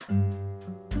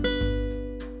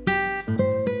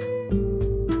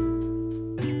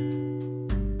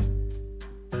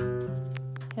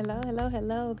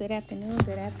Hello. Good afternoon,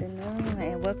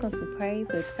 and welcome to Praise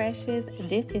with Precious.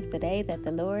 This is the day that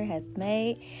the Lord has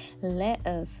made. Let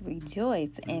us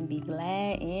rejoice and be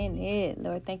glad in it.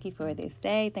 Lord, thank you for this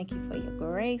day. Thank you for your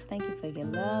grace. Thank you for your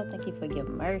love. Thank you for your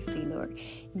mercy, Lord.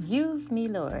 Use me,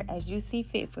 Lord, as you see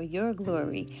fit for your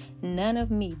glory. None of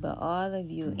me, but all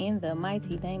of you. In the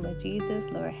mighty name of Jesus,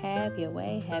 Lord, have your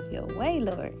way,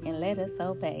 Lord, and let us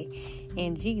obey.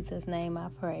 In Jesus' name I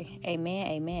pray.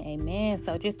 Amen.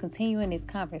 So just continuing this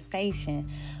conversation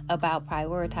about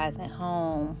prioritizing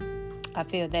home. I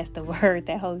feel that's the word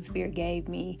that Holy Spirit gave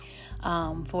me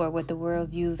for what the world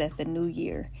views as the new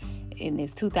year. In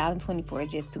this 2024,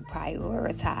 just to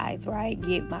prioritize, right?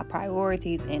 Get my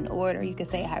priorities in order. You can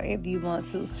say however you want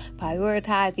to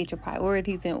prioritize, get your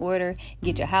priorities in order,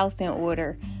 get your house in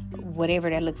order, whatever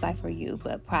that looks like for you.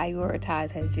 But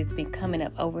prioritize has just been coming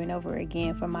up over and over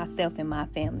again for myself and my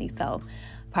family. So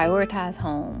prioritize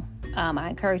home. I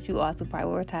encourage you all to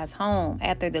prioritize home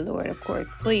after the Lord, of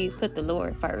course. Please put the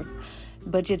Lord first.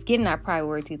 But just getting our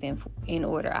priorities in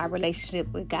order, our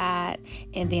relationship with God,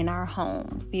 and then our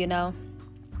homes,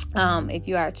 If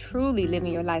you are truly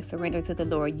living your life surrendered to the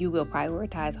Lord, you will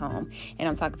prioritize home. And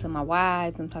I'm talking to my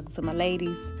wives, I'm talking to my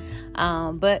ladies,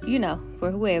 but,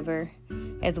 for whoever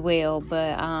as well.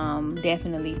 But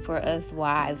definitely for us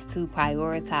wives to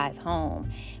prioritize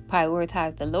home.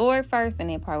 Prioritize the Lord first and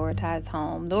then prioritize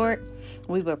home. Lord,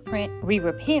 we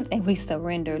repent and we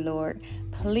surrender, Lord.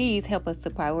 Please help us to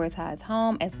prioritize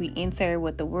home as we enter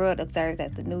what the world observes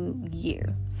as the new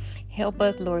year. Help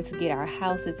us, Lord, to get our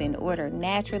houses in order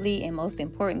naturally and most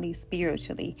importantly,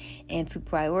 spiritually, and to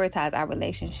prioritize our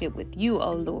relationship with you,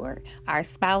 oh Lord, our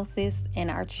spouses and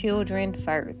our children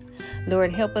first.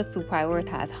 Lord, help us to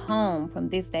prioritize home from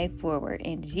this day forward.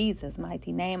 In Jesus'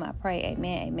 mighty name, I pray.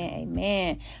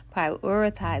 Amen.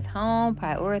 Prioritize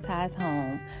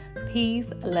home.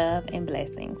 Peace, love, and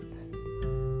blessings.